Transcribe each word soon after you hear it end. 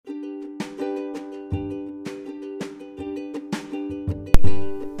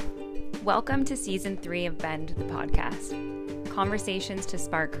Welcome to Season 3 of Bend, the podcast. Conversations to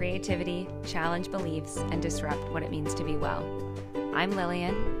spark creativity, challenge beliefs, and disrupt what it means to be well. I'm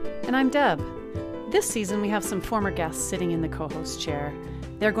Lillian. And I'm Deb. This season we have some former guests sitting in the co-host chair.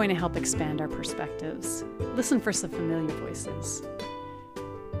 They're going to help expand our perspectives. Listen for some familiar voices.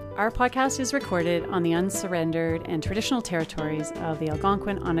 Our podcast is recorded on the unsurrendered and traditional territories of the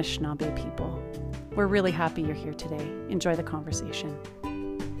Algonquin Anishinaabe people. We're really happy you're here today. Enjoy the conversation.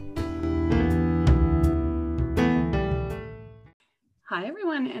 Hi,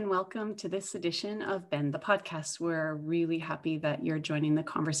 everyone, and welcome to this edition of Bend, the podcast. We're really happy that you're joining the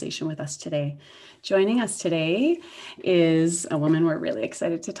conversation with us today. Joining us today is a woman we're really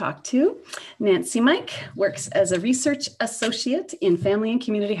excited to talk to. Nancy Mike works as a research associate in family and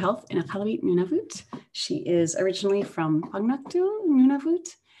community health in Iqaluit, Nunavut. She is originally from Pagnaktul, Nunavut,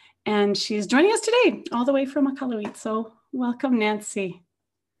 and she's joining us today all the way from Iqaluit. So welcome, Nancy.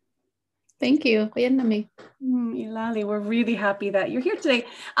 Thank you. Ilali, we're really happy that you're here today.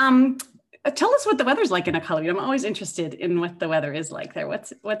 Tell us what the weather's like in Iqaluit. I'm always interested in what the weather is like there.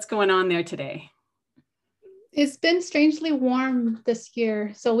 What's going on there today? It's been strangely warm this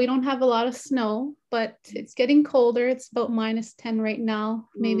year, so we don't have a lot of snow, but it's getting colder. It's about -10 right now.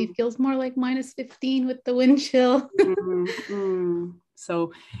 Maybe feels more like -15 with the wind chill.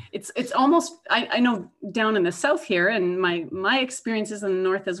 So it's almost, I know down in the south here, and my experiences in the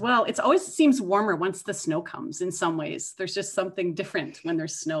north as well, it always seems warmer once the snow comes in some ways. There's just something different when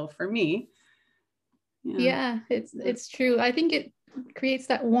there's snow for me. Yeah, it's true. I think it creates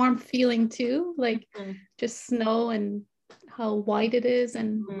that warm feeling too, like just snow and how white it is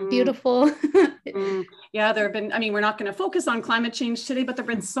and beautiful. Yeah, there have been, we're not going to focus on climate change today, but there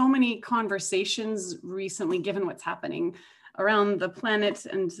have been so many conversations recently, given what's happening around the planet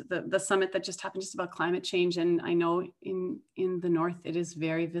and the summit that just happened just about climate change. And I know in the north, it is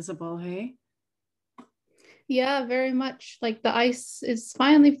very visible, hey? Yeah, very much. Like the ice is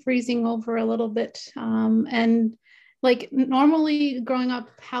finally freezing over a little bit. And like normally growing up,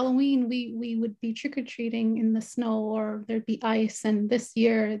 Halloween, we would be trick-or-treating in the snow or there'd be ice. And this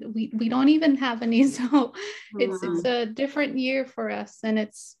year we don't even have any. So it's a different year for us. And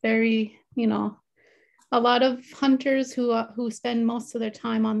it's very, a lot of hunters who spend most of their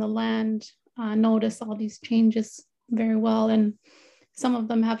time on the land notice all these changes very well. And some of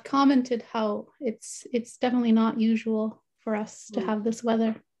them have commented how it's definitely not usual for us to have this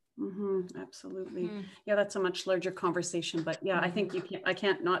weather. Absolutely. Yeah, that's a much larger conversation. But yeah, I think I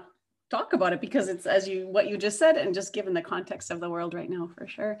can't not talk about it because it's what you just said, and just given the context of the world right now, for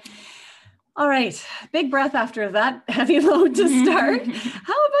sure. All right, big breath after that heavy load to start.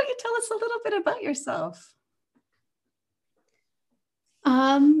 How about you tell us a little bit about yourself?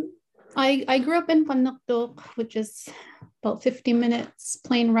 I grew up in Pagnaktul, which is about 50 minutes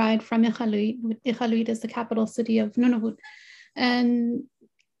plane ride from Iqaluit. Iqaluit is the capital city of Nunavut. And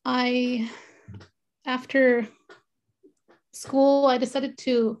after school, I decided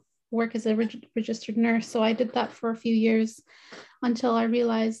to work as a registered nurse. So I did that for a few years until I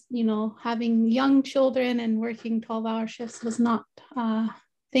realized, having young children and working 12-hour shifts was not a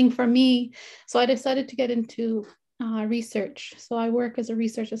thing for me. So I decided to get into research. So I work as a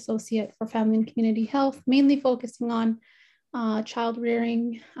research associate for family and community health, mainly focusing on child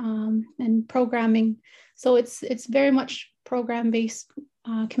rearing and programming. So it's very much program-based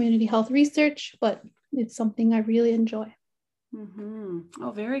community health research, but it's something I really enjoy.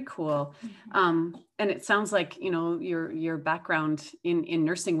 Oh, very cool. And it sounds like, your background in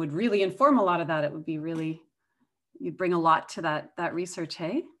nursing would really inform a lot of that. It would be you'd bring a lot to that research,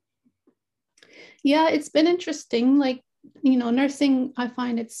 hey? Yeah, it's been interesting. Like, nursing, I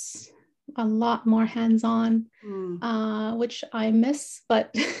find it's a lot more hands-on, which I miss,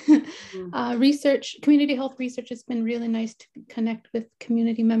 but community health research has been really nice to connect with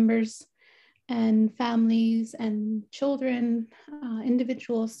community members and families and children,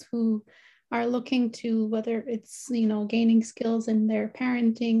 individuals who are looking to, whether it's, gaining skills in their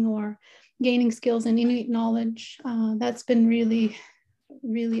parenting or gaining skills in Inuk knowledge. That's been really,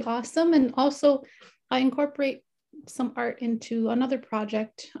 really awesome. And also I incorporate some art into another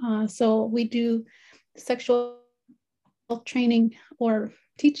project. So we do sexual health training or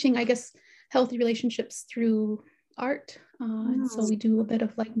teaching, I guess, healthy relationships through art. And so we do a bit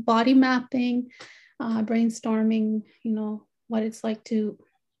of like body mapping, brainstorming, what it's like to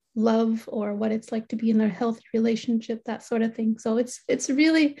love or what it's like to be in a healthy relationship, that sort of thing. So it's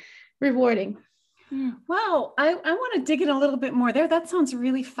really rewarding. Wow, I want to dig in a little bit more there. That sounds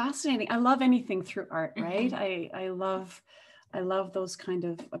really fascinating. I love anything through art, right? I love those kind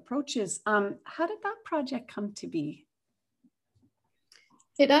of approaches. How did that project come to be?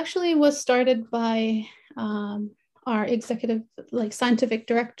 It actually was started by our executive, scientific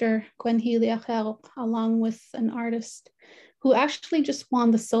director, Gwen Healy, along with an artist who actually just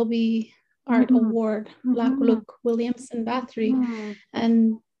won the Sobey Art Award, Lakuluk Williamson Bathory.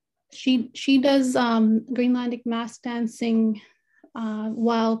 And she does Greenlandic mask dancing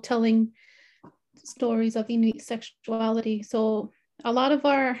while telling stories of Inuit sexuality. So a lot of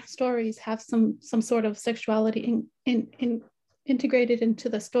our stories have some sort of sexuality integrated into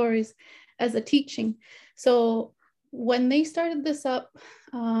the stories as a teaching. So when they started this up,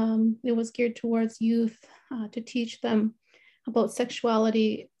 it was geared towards youth to teach them about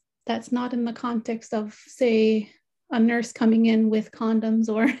sexuality that's not in the context of, say, a nurse coming in with condoms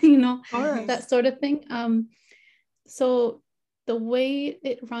or, that sort of thing. So the way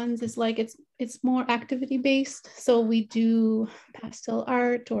it runs is like it's more activity based. So we do pastel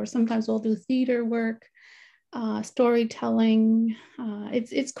art, or sometimes we'll do theater work, storytelling.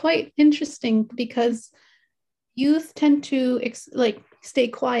 It's quite interesting because youth tend to stay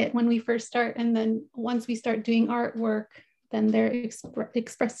quiet when we first start, and then once we start doing artwork, then their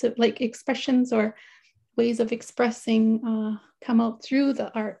expressive expressions or ways of expressing come out through the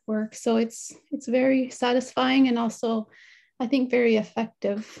artwork. So it's very satisfying and also, I think, very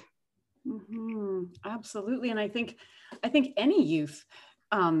effective. Absolutely. And I think any youth,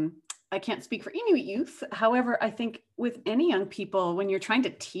 I can't speak for Inuit youth. However, I think with any young people, when you're trying to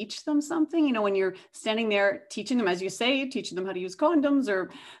teach them something, when you're standing there teaching them, as you say, teaching them how to use condoms,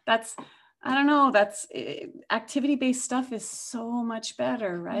 or that's activity-based stuff is so much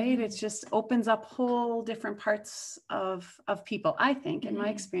better, right? It just opens up whole different parts of people, I think, in my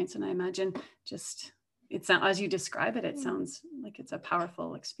experience. And I imagine it's not, as you describe it, it sounds like it's a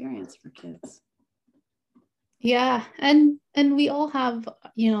powerful experience for kids. Yeah, and we all have,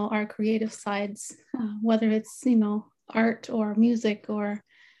 our creative sides, whether it's, art or music or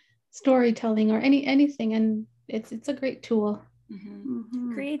storytelling or anything, and it's a great tool.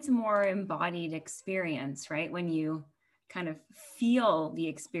 Creates a more embodied experience, right? When you kind of feel the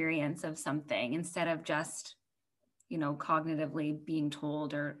experience of something instead of just, cognitively being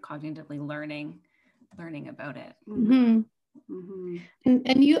told or cognitively learning about it. And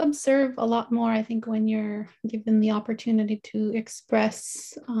you observe a lot more, I think, when you're given the opportunity to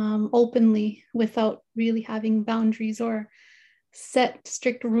express openly without really having boundaries or set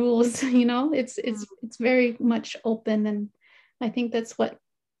strict rules. It's very much open, and I think that's what,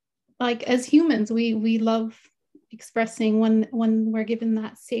 as humans, we love expressing when we're given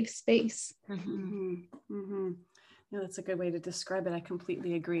that safe space. Yeah, that's a good way to describe it. I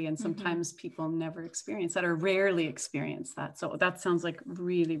completely agree. And sometimes people never experience that or rarely experience that. So that sounds like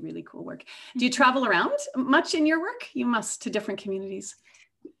really, really cool work. Do you travel around much in your work? You must, to different communities.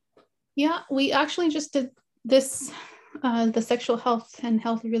 Yeah, we actually just did this, the sexual health and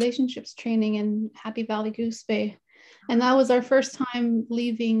healthy relationships training in Happy Valley Goose Bay. And that was our first time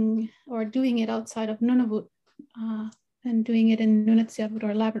leaving or doing it outside of Nunavut, and doing it in Nunatsiavut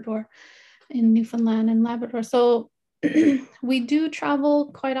or Labrador, in Newfoundland and Labrador. So we do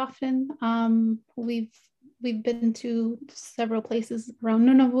travel quite often. We've been to several places around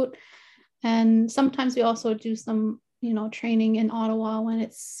Nunavut, and sometimes we also do some, training in Ottawa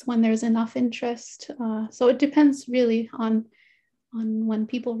when there's enough interest. So it depends really on when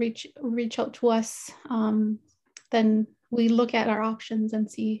people reach out to us. Then we look at our options and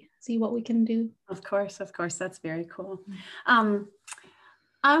see what we can do. Of course, that's very cool.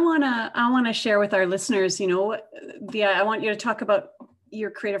 I want to share with our listeners, I want you to talk about your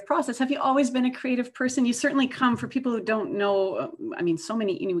creative process. Have you always been a creative person? You certainly come, for people who don't know, so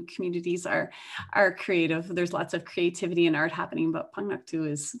many Inuit communities are creative. There's lots of creativity and art happening, but Pangnaktu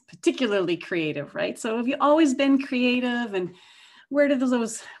is particularly creative, right? So have you always been creative, and where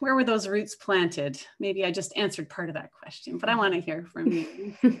were those roots planted? Maybe I just answered part of that question, but I want to hear from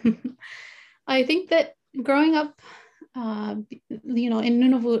you. I think that growing up, in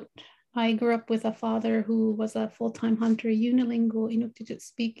Nunavut, I grew up with a father who was a full-time hunter, unilingual, Inuktitut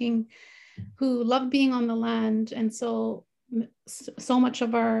speaking, who loved being on the land. And so much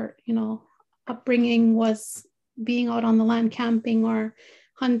of our, upbringing was being out on the land, camping or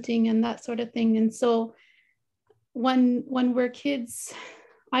hunting and that sort of thing. And so when we're kids,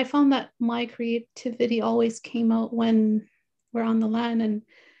 I found that my creativity always came out when we're on the land, and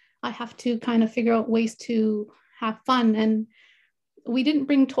I have to kind of figure out ways to have fun. And we didn't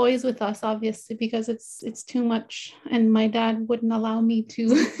bring toys with us, obviously, because it's too much, and my dad wouldn't allow me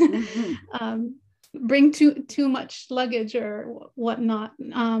to bring too much luggage or whatnot.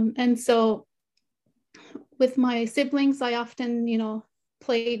 And so with my siblings, I often,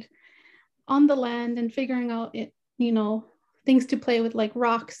 played on the land and figuring out it, things to play with, like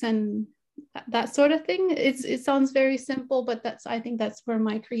rocks and that sort of thing. It sounds very simple, but I think that's where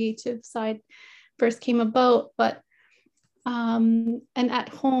my creative side first came about. But and at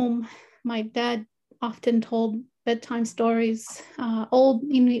home, my dad often told bedtime stories, old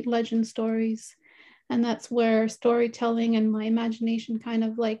Inuit legend stories. And that's where storytelling and my imagination kind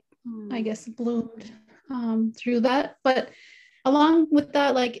of like, I guess, bloomed through that. But along with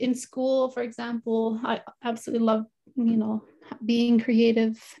that, like in school, for example, I absolutely love, being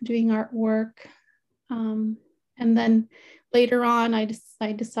creative, doing artwork. And then later on, I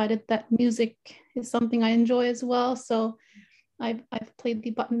decided that music is something I enjoy as well. So I've played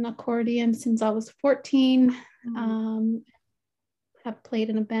the button accordion since I was 14. Have played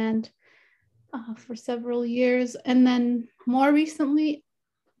in a band for several years. And then more recently,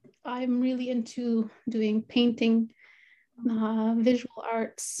 I'm really into doing painting, visual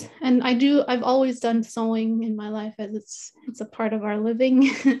arts. And I've always done sewing in my life, as it's a part of our living,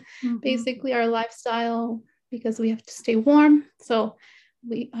 basically our lifestyle, because we have to stay warm. So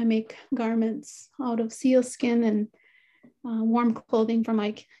I make garments out of seal skin and warm clothing for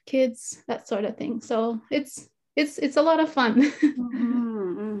my kids, that sort of thing. So it's a lot of fun.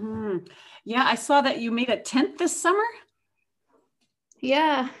 Yeah, I saw that you made a tent this summer.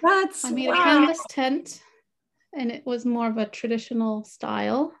 Yeah, I made a canvas tent, and it was more of a traditional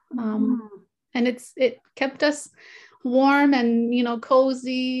style. And it kept us warm and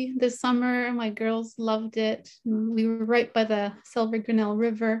cozy this summer. My girls loved it. We were right by the Silver Grinnell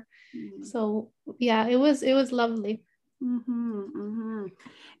River, so yeah, it was lovely.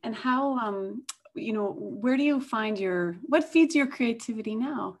 And how where do you find what feeds your creativity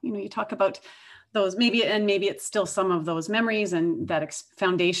now? You talk about those maybe it's still some of those memories and that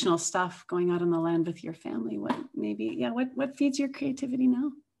foundational stuff going out on the land with your family. What feeds your creativity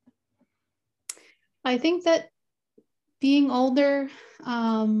now? I think that being older,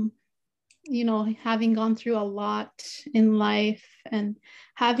 having gone through a lot in life, and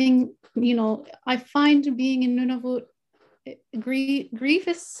having, I find being in Nunavut, grief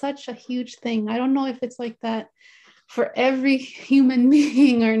is such a huge thing. I don't know if it's like that for every human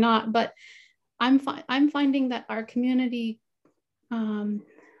being or not, but I'm finding that our community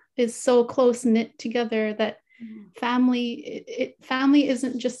is so close knit together that family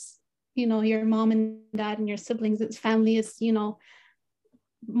isn't just your mom and dad and your siblings. It's family is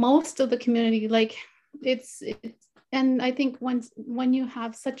most of the community. Like it's and I think when you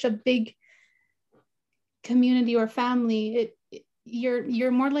have such a big community or family,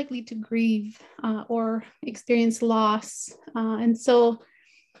 you're more likely to grieve or experience loss, and so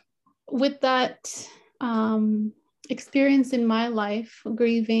with that experience in my life,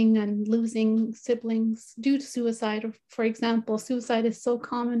 grieving and losing siblings due to suicide, for example, suicide is so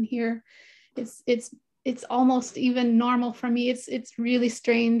common here. It's almost even normal for me. It's really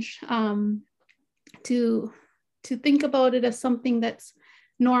strange to think about it as something that's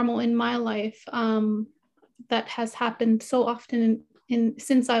normal in my life, that has happened so often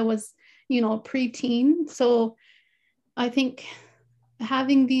since I was preteen. So I think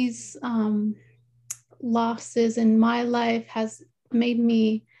having these losses in my life has made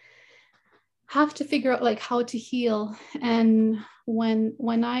me have to figure out like how to heal. And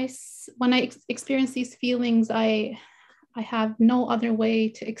when I experience these feelings, I have no other way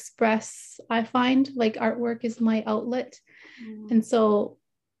to express. I find like artwork is my outlet. And so,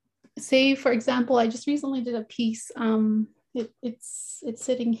 say for example, I just recently did a piece. It's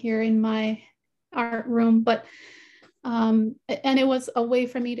sitting here in my art room, but and it was a way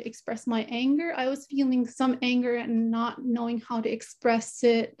for me to express my anger. I was feeling some anger and not knowing how to express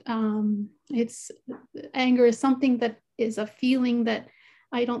it. Anger is something that is a feeling that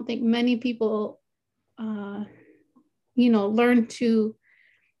I don't think many people learn to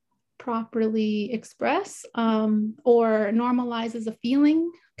properly express or normalize as a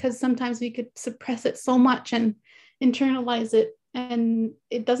feeling, because sometimes we could suppress it so much and internalize it, and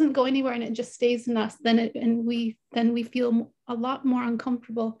it doesn't go anywhere, and it just stays in us. Then we feel a lot more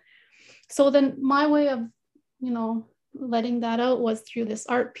uncomfortable. So then my way of letting that out was through this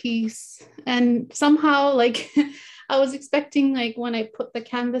art piece. And somehow, like, I was expecting, like, when I put the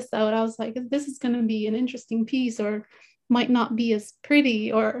canvas out, I was like, this is going to be an interesting piece, or might not be as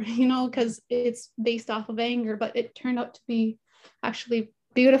pretty, or because it's based off of anger, but it turned out to be actually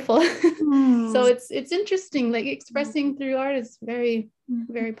beautiful. So it's interesting. Like, expressing through art is very,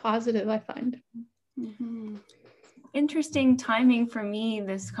 very positive, I find. Interesting timing for me,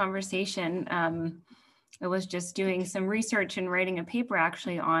 this conversation. I was just doing some research and writing a paper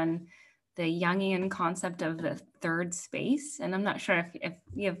actually on the Jungian concept of the third space. And I'm not sure if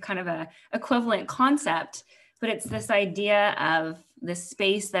you have kind of a equivalent concept but it's this idea of the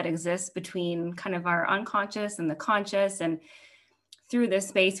space that exists between kind of our unconscious and the conscious. And through this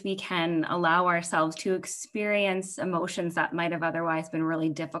space, we can allow ourselves to experience emotions that might have otherwise been really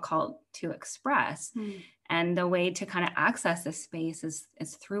difficult to express. And the way to kind of access this space is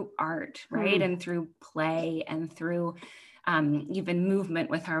through art, right? And through play and through even movement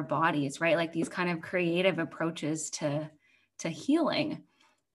with our bodies, right? Like these kind of creative approaches to healing.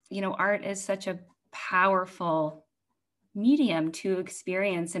 You know, art is such a powerful medium to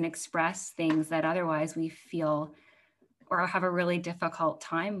experience and express things that otherwise we feel or have a really difficult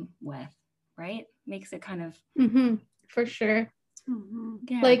time with, right? Makes it kind of for sure.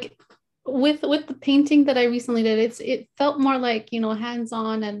 Yeah. Like with the painting that I recently did, it felt more like, you know,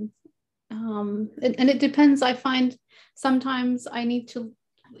 hands-on, and it depends. I find sometimes I need to,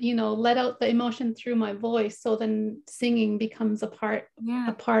 you know, let out the emotion through my voice, so then singing becomes a part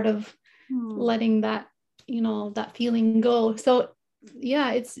of letting that, you know, that feeling go. So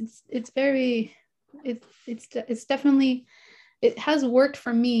yeah, it's definitely, it has worked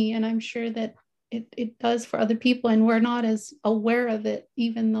for me, and I'm sure that it does for other people, and we're not as aware of it,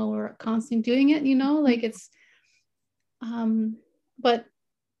 even though we're constantly doing it, you know, like it's but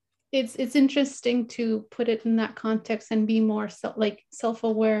it's interesting to put it in that context and be more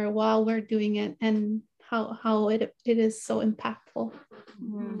self-aware while we're doing it, and how it is so impactful.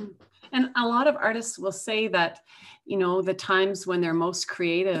 And a lot of artists will say that, you know, the times when they're most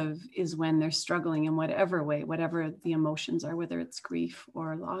creative is when they're struggling in whatever way, whatever the emotions are, whether it's grief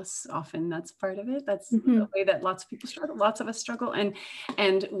or loss. Often that's part of it. That's the way that lots of people struggle. Lots of us struggle.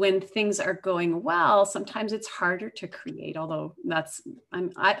 And when things are going well, sometimes it's harder to create. Although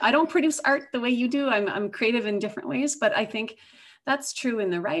I don't produce art the way you do. I'm creative in different ways, but I think that's true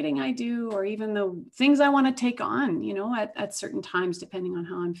in the writing I do, or even the things I want to take on, you know, at certain times, depending on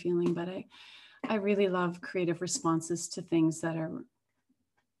how I'm feeling. But I really love creative responses to things that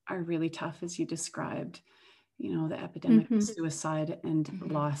are really tough, as you described, you know, the epidemic of suicide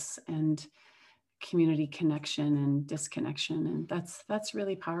and loss and community connection and disconnection. And that's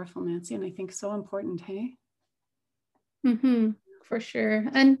really powerful, Nancy. And I think so important, hey? For sure.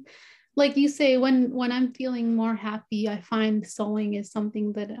 And like you say, when I'm feeling more happy, I find sewing is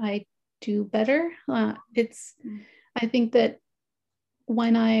something that I do better. I think that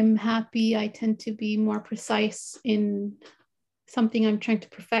when I'm happy, I tend to be more precise in something I'm trying to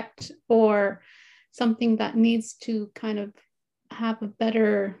perfect, or something that needs to kind of have a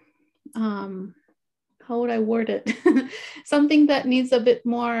better, how would I word it? Something that needs a bit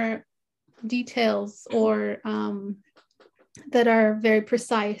more details, or that are very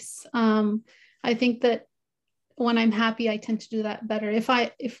precise. I think that when I'm happy, I tend to do that better. If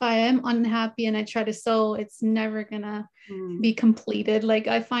I am unhappy and I try to sew, it's never gonna be completed. Like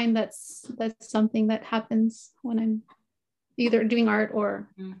I find that's something that happens when I'm either doing art or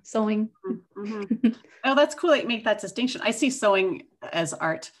sewing. Oh, that's cool that you make that distinction. I see sewing as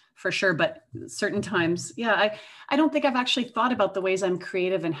art for sure, but certain times, yeah, I don't think I've actually thought about the ways I'm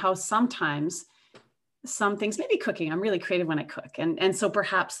creative and how sometimes some things, maybe cooking, I'm really creative when I cook. And so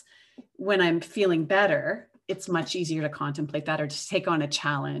perhaps when I'm feeling better, it's much easier to contemplate that, or to take on a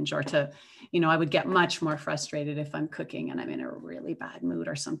challenge, or to, you know, I would get much more frustrated if I'm cooking and I'm in a really bad mood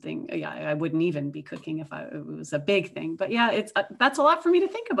or something. Yeah, I wouldn't even be cooking if it was a big thing. But yeah, it's that's a lot for me to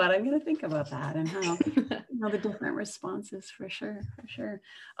think about. I'm going to think about that, and how, you know, the different responses, for sure.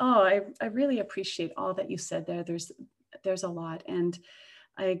 Oh, I really appreciate all that you said there. There's a lot. And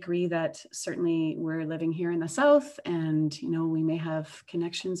I agree that certainly we're living here in the South, and, you know, we may have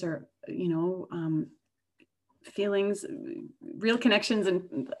connections, or, you know, feelings, real connections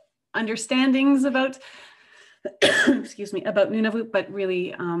and understandings about, excuse me, about Nunavut, but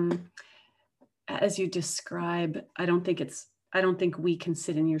really, as you describe, I don't think we can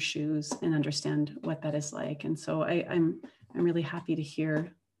sit in your shoes and understand what that is like. And so I'm really happy to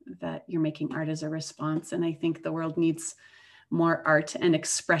hear that you're making art as a response. And I think the world needs more art and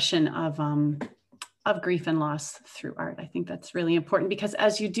expression of grief and loss through art. I think that's really important, because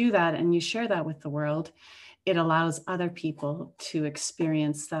as you do that and you share that with the world, it allows other people to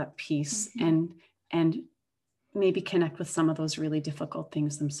experience that peace and maybe connect with some of those really difficult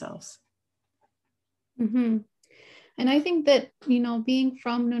things themselves. And I think that, you know, being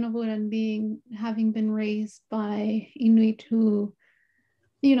from Nunavut and having been raised by Inuit who,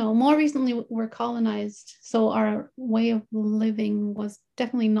 you know, more recently were colonized, so our way of living was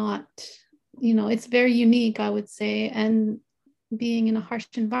definitely not, you know, it's very unique, I would say. And being in a harsh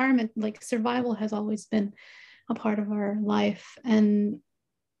environment, like survival has always been a part of our life. And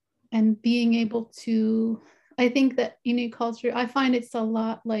being able to, I think that Inuit culture, I find it's a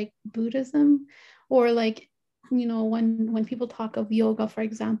lot like Buddhism, or like when people talk of yoga, for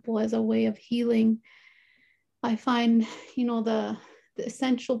example, as a way of healing, I find, the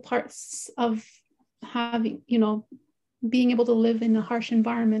essential parts of having, being able to live in a harsh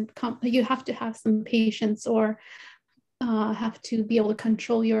environment, you have to have some patience, or have to be able to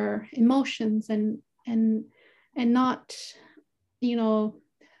control your emotions, and not,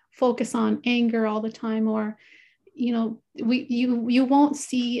 focus on anger all the time, or, you won't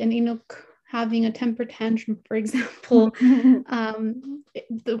see an Inuk having a temper tantrum, for example,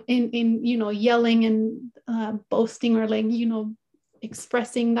 in yelling and boasting, or like,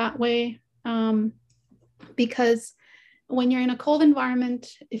 expressing that way, because when you're in a cold environment,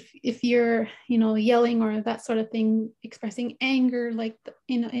 if you're yelling or that sort of thing, expressing anger, like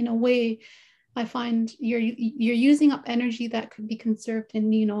in a way, I find you're using up energy that could be conserved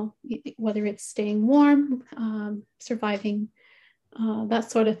in whether it's staying warm, surviving, that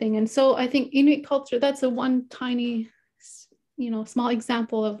sort of thing. And so I think Inuit culture, that's a one tiny small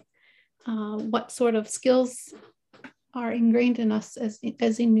example of what sort of skills are ingrained in us as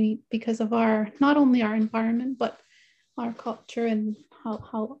Inuit, because of not only our environment, but our culture and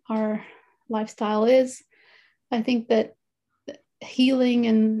how our lifestyle is. I think that healing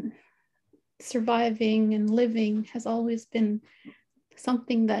and surviving and living has always been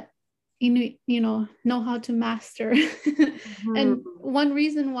something that Inuit, know how to master. And one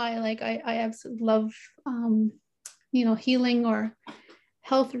reason why, like, I absolutely love, healing or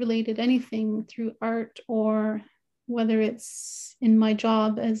health related anything through art, or whether it's in my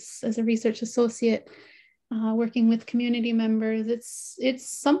job as a research associate, working with community members, it's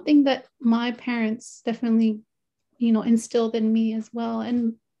something that my parents definitely, instilled in me as well.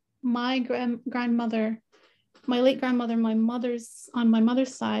 And my grandmother, my late grandmother, on my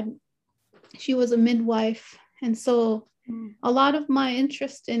mother's side, she was a midwife. And so a lot of my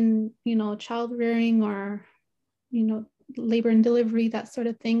interest in, child rearing, or, labor and delivery, that sort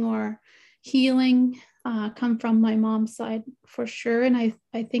of thing, or healing, come from my mom's side for sure. And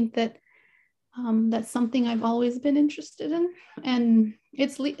I think that that's something I've always been interested in, and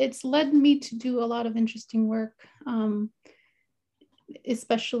it's led me to do a lot of interesting work,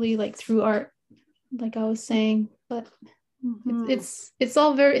 especially like through art, like I was saying. But it's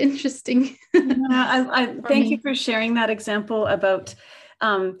all very interesting. I thank you for sharing that example about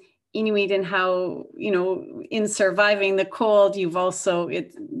Inuit, and how in surviving the cold, you've also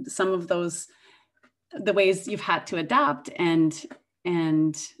some of the ways you've had to adapt and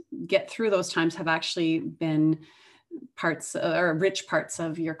get through those times have actually been parts, or rich parts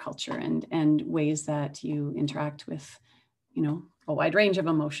of your culture, and ways that you interact with a wide range of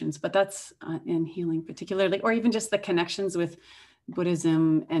emotions. But that's in healing particularly, or even just the connections with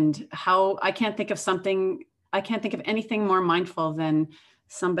Buddhism, and how I can't think of anything more mindful than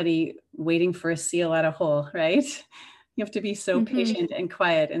somebody waiting for a seal at a hole, right? You have to be so patient and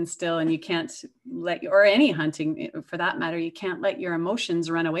quiet and still, and you can't or any hunting for that matter, you can't let your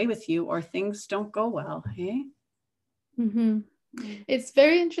emotions run away with you, or things don't go well. Hey? It's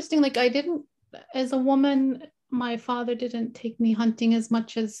very interesting. Like, as a woman, my father didn't take me hunting as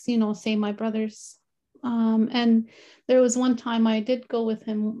much as, say my brothers. And there was one time I did go with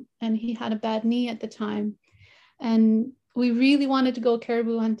him, and he had a bad knee at the time. And we really wanted to go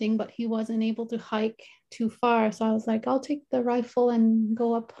caribou hunting, but he wasn't able to hike too far. So I was like, I'll take the rifle and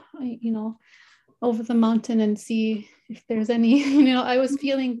go up, over the mountain and see if there's any, I was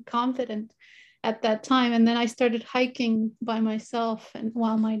feeling confident at that time. And then I started hiking by myself, and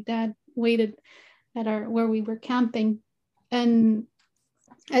while my dad waited at where we were camping. And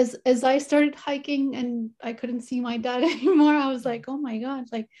as I started hiking and I couldn't see my dad anymore, I was like, oh my God,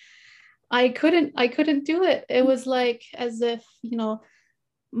 like I couldn't do it. It was like as if,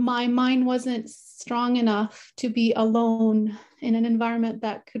 my mind wasn't strong enough to be alone in an environment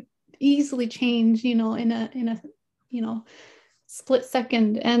that could easily change, in a split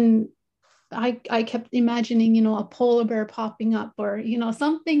second. And I kept imagining, a polar bear popping up, or,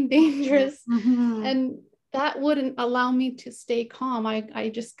 something dangerous. And that wouldn't allow me to stay calm. I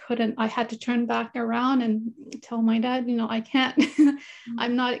just couldn't. I had to turn back around and tell my dad, I can't,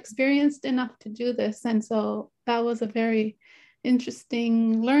 I'm not experienced enough to do this. And so that was a very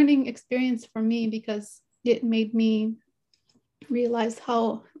interesting learning experience for me, because it made me realize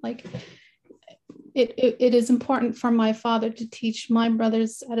how, like, it is important for my father to teach my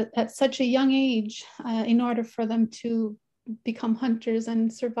brothers at such a young age, in order for them to become hunters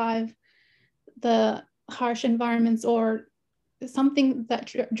and survive the harsh environments, or something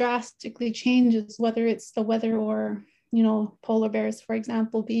that drastically changes, whether it's the weather, or polar bears, for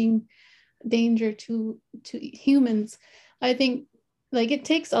example, being danger to humans. I think like it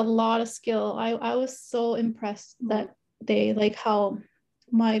takes a lot of skill. I was so impressed that they, like how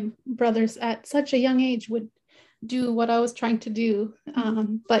my brothers at such a young age would do what I was trying to do.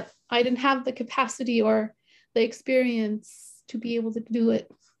 But I didn't have the capacity or the experience to be able to do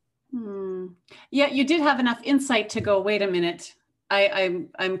it. Yeah, you did have enough insight to go, wait a minute,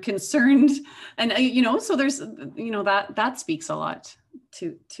 I'm concerned. And, so there's, that speaks a lot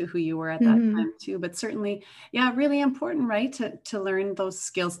to who you were at that time too. But certainly, yeah, really important, right? To learn those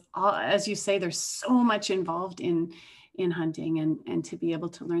skills. As you say, there's so much involved in hunting, and to be able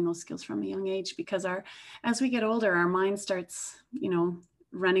to learn those skills from a young age, because as we get older, our mind starts,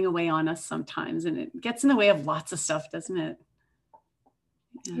 running away on us sometimes, and it gets in the way of lots of stuff, doesn't it?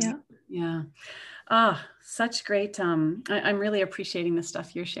 Yeah. Such great. I'm really appreciating the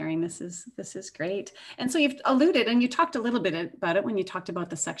stuff you're sharing. This is great. And so you've alluded, and you talked a little bit about it when you talked about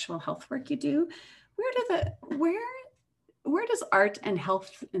the sexual health work you do. Where does art and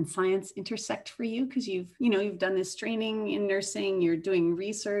health and science intersect for you? Because you've done this training in nursing, you're doing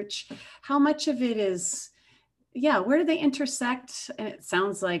research. How much of it is, where do they intersect? And it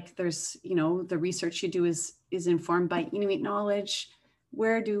sounds like there's, the research you do is informed by Inuit knowledge.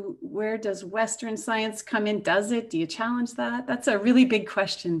 Where does Western science come in? Do you challenge that? That's a really big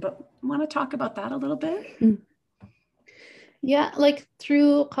question, but I want to talk about that a little bit. Yeah, like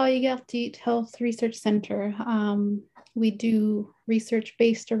through ArtJoin Health Research Center, we do research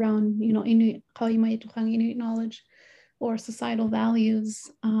based around, Inuit knowledge or societal values,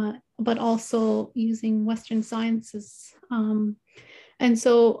 but also using Western sciences. And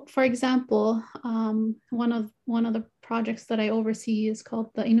so, for example, one of the projects that I oversee is called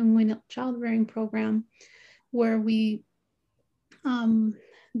the Inuk childbearing program, where we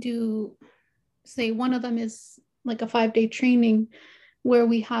do, say, one of them is like a 5-day training where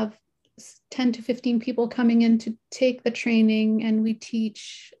we have 10 to 15 people coming in to take the training, and we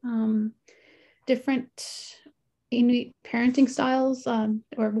teach different Inuit parenting styles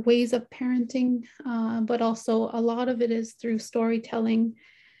or ways of parenting, but also a lot of it is through storytelling.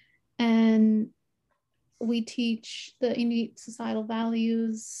 And we teach the Inuit societal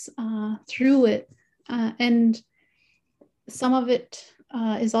values through it. And some of it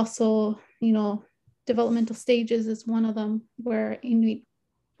is also, developmental stages is one of them, where Inuit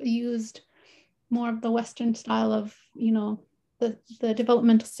used more of the Western style of, the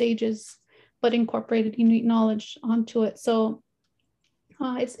developmental stages, but incorporated Inuit knowledge onto it. So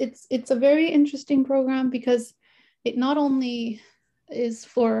it's a very interesting program, because it not only is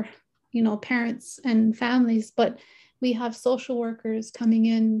for, parents and families, but we have social workers coming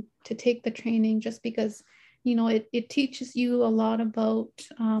in to take the training, just because, it teaches you a lot about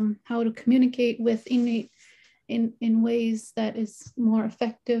how to communicate with Inuit in ways that is more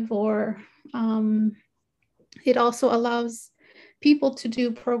effective, or it also allows people to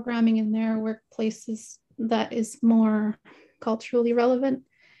do programming in their workplaces that is more culturally relevant.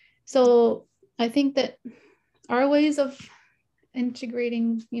 So I think that our ways of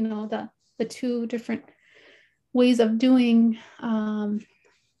integrating, the two different ways of doing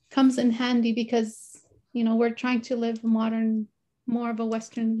comes in handy, because, we're trying to live more of a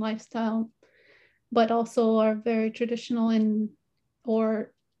Western lifestyle, but also are very traditional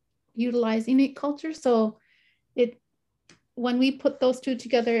or utilize Inuit culture. So when we put those two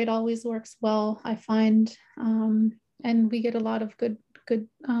together, it always works well, I find. And we get a lot of good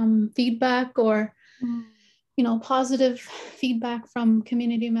feedback, or, positive feedback from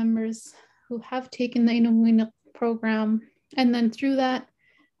community members who have taken the Inuk program. And then through that,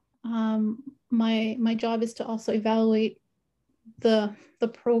 my job is to also evaluate the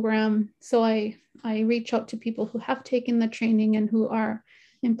program. So I reach out to people who have taken the training and who are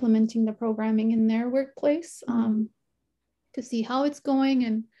implementing the programming in their workplace, to see how it's going,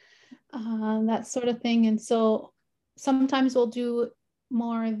 and that sort of thing. And so sometimes we'll do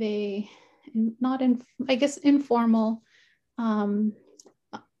more of a, informal,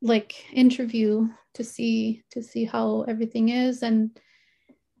 like interview to see how everything is. And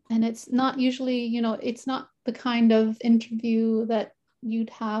it's not usually, it's not the kind of interview that you'd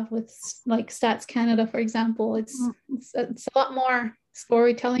have with like Stats Canada, for example. It's a lot more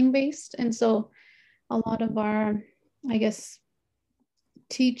storytelling based. And so a lot of our,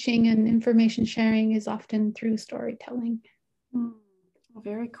 teaching and information sharing is often through storytelling.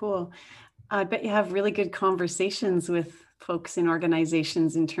 Very cool. I bet you have really good conversations with folks in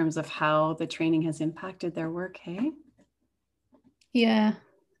organizations in terms of how the training has impacted their work, hey? Yeah.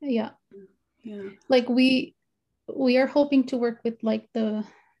 Like we are hoping to work with like the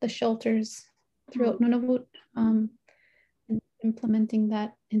shelters throughout Nunavut, and implementing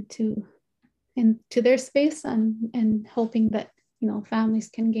that into their space, and hoping that families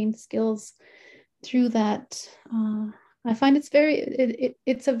can gain skills through that. I find it's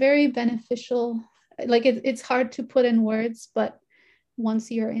a very beneficial, like it's hard to put in words, but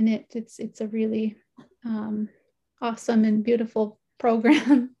once you're in it, it's a really awesome and beautiful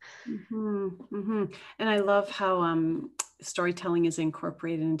program. And I love how storytelling is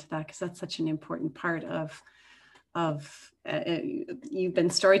incorporated into that, because that's such an important part of you've been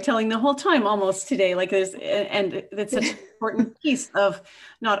storytelling the whole time almost today, like there's, and it's such an important piece of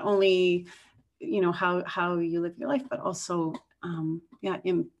not only how you live your life, but also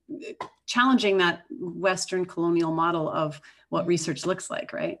in challenging that Western colonial model of what research looks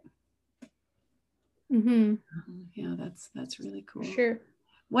like, right? Yeah, that's really cool. Sure.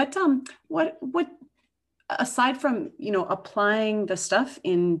 What aside from applying the stuff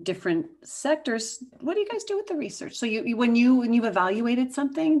in different sectors, what do you guys do with the research? So when you evaluated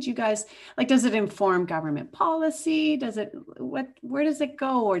something, do you guys, like, does it inform government policy? Where does it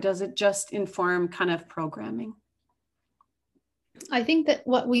go, or does it just inform kind of programming? I think that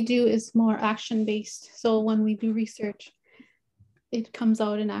what we do is more action based. So when we do research, it comes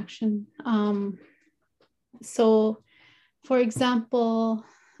out in action. So for example,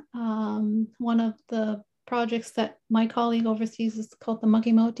 one of the projects that my colleague oversees is called the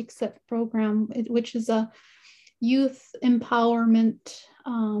Magimautikset program, which is a youth empowerment,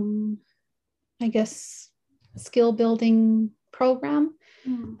 I guess, skill building program.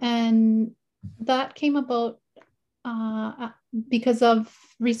 And that came about because of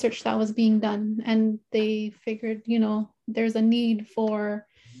research that was being done. And they figured, there's a need for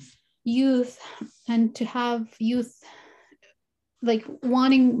youth, and to have youth like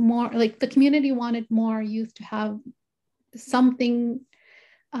wanting more, like the community wanted more youth to have something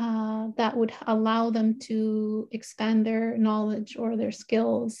that would allow them to expand their knowledge or their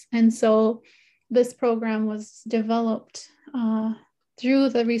skills. And so this program was developed through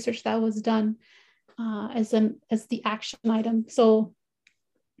the research that was done as the action item. So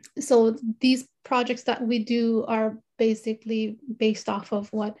these projects that we do are basically based off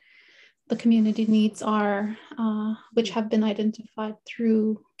of what the community needs are, which have been identified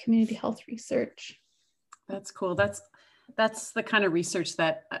through community health research. That's cool. That's the kind of research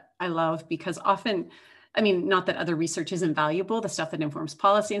that I love, because often, I mean, not that other research isn't valuable, the stuff that informs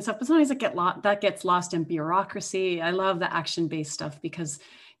policy and stuff, but sometimes that gets lost in bureaucracy. I love the action-based stuff because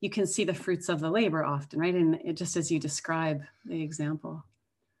you can see the fruits of the labor often, right? And it, just as you describe the example,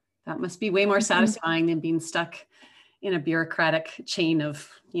 that must be way more satisfying than being stuck in a bureaucratic chain of,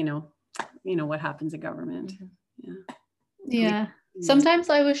 what happens in government. Yeah. Sometimes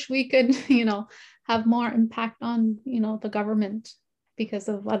I wish we could, have more impact on, the government because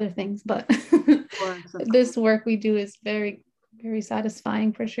of other things, but this work we do is very, very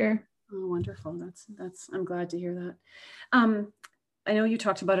satisfying for sure. Oh, wonderful. I'm glad to hear that. I know you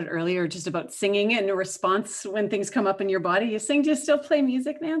talked about it earlier, just about singing and a response when things come up in your body. You sing, do you still play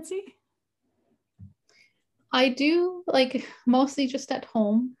music, Nancy? I do, like, mostly just at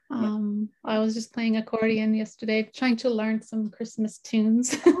home. I was just playing accordion yesterday, trying to learn some Christmas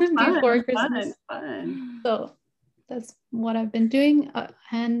tunes before Christmas. Fun. So that's what I've been doing.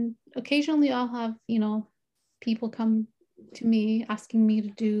 And occasionally I'll have, people come to me asking me to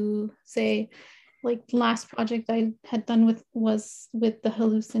do, say, like the last project I had done was with the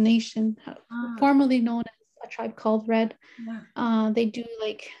Hallucination, formerly known as A Tribe Called Red. They do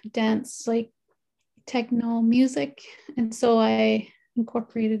like dance, like techno music, and so I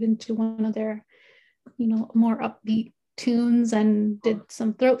incorporated into one of their more upbeat tunes and did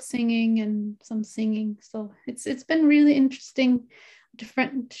some throat singing and some singing. So it's been really interesting,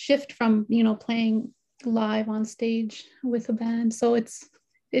 different shift from playing live on stage with a band. So it's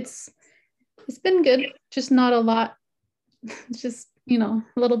been good, just not a lot, just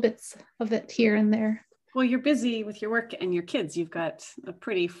little bits of it here and there. Well, you're busy with your work and your kids. You've got a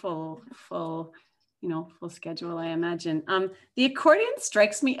pretty full schedule, I imagine. The accordion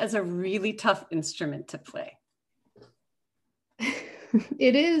strikes me as a really tough instrument to play.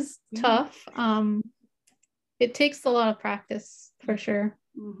 It is tough. It takes a lot of practice for sure.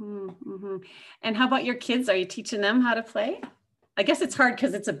 And how about your kids? Are you teaching them how to play? I guess it's hard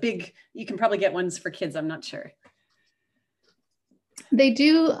because you can probably get ones for kids. I'm not sure. They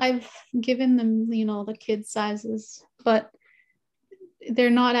do. I've given them, the kid sizes, but they're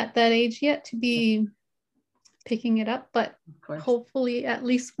not at that age yet to be picking it up, but hopefully at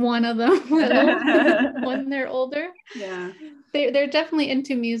least one of them will when they're older. Yeah. They're definitely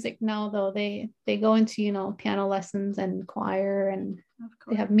into music now, though. They go into, piano lessons and choir, and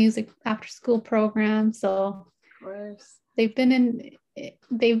they have music after school programs. So they've been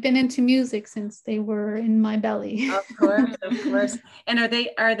they've been into music since they were in my belly. Of course, of course. And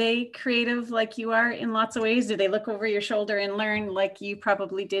are they creative like you are in lots of ways? Do they look over your shoulder and learn like you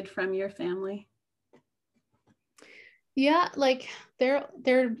probably did from your family? Yeah, like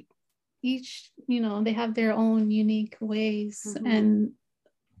they're each, they have their own unique ways. And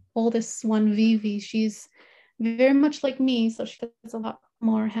oldest one, Vivi, she's very much like me, so she does a lot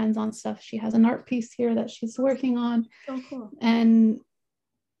more hands-on stuff. She has an art piece here that she's working on. Oh, cool. And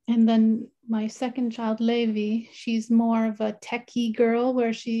then my second child, Levi, she's more of a techie girl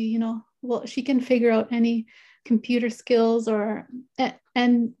where she, she can figure out any computer skills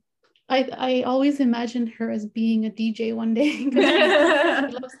and I always imagined her as being a DJ one day because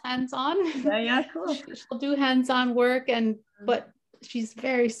she loves hands-on. Yeah, cool. She'll do hands-on work, but she's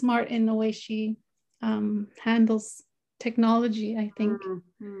very smart in the way she handles technology, I think.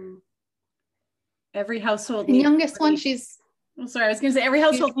 Every household. The youngest one, she's. I'm sorry, I was going to say every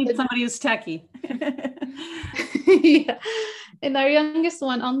household needs somebody who's techie. Yeah, and our youngest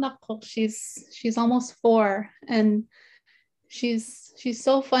one, Annako, she's almost 4, and she's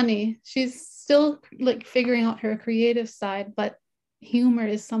so funny. She's still like figuring out her creative side, but humor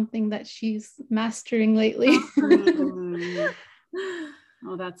is something that she's mastering lately.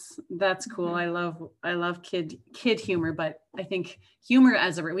 Oh, that's cool. I love kid humor, but I think humor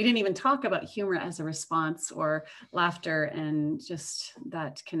we didn't even talk about humor as a response, or laughter, and just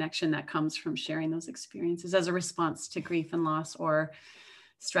that connection that comes from sharing those experiences as a response to grief and loss or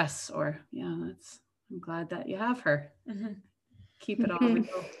stress, or I'm glad that you have her. Keep it all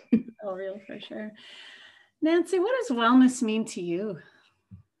real. All real for sure. Nancy, what does wellness mean to you?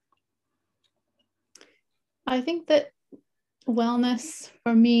 I think that wellness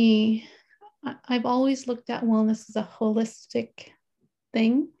for me, I've always looked at wellness as a holistic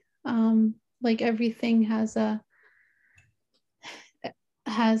thing. Like everything has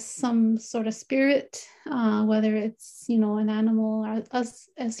some sort of spirit, whether it's, an animal or us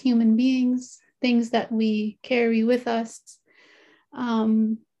as human beings, things that we carry with us.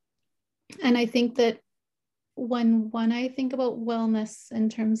 And I think that when I think about wellness in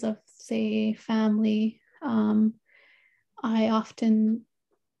terms of, say, family, I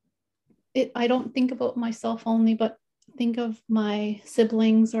don't think about myself only, but think of my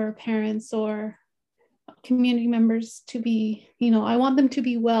siblings or parents or community members to be, I want them to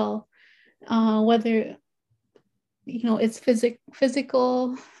be well, whether, it's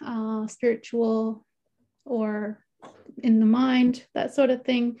physical, spiritual, or in the mind, that sort of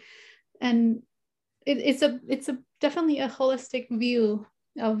thing. And it's definitely a holistic view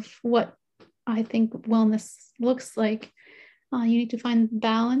of what I think wellness looks like. You need to find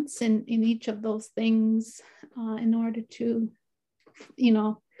balance in each of those things in order to,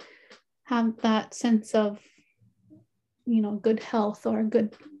 have that sense of, good health or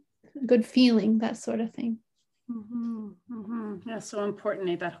good feeling, that sort of thing. Yeah, so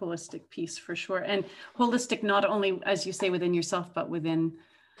important, that holistic piece for sure. And holistic, not only, as you say, within yourself, but within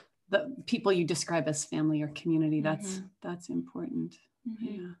the people you describe as family or community. That's important.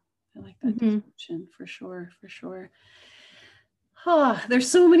 Yeah, I like that description for sure. Oh,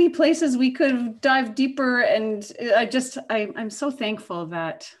 there's so many places we could dive deeper, and I'm so thankful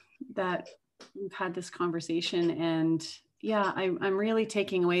that we've had this conversation. And yeah, I'm really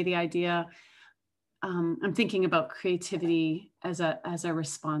taking away the idea. I'm thinking about creativity as a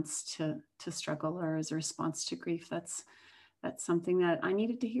response to struggle, or as a response to grief. That's something that I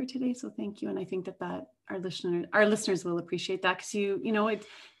needed to hear today. So thank you. And I think that our listeners will appreciate that, because it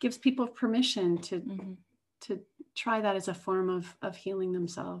gives people permission to try that as a form of healing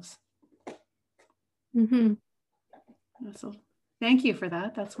themselves. So thank you for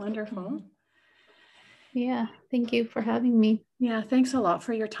that. That's wonderful. Yeah, thank you for having me. Yeah, thanks a lot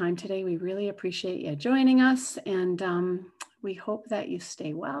for your time today. We really appreciate you joining us, and we hope that you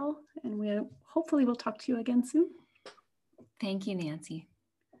stay well, and hopefully we'll talk to you again soon. Thank you, Nancy.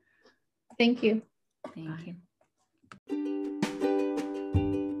 Thank you. Thank you.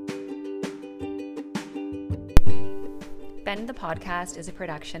 Bend the Podcast is a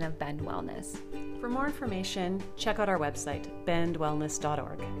production of Bend Wellness. For more information, check out our website,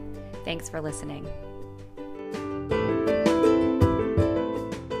 bendwellness.org. Thanks for listening.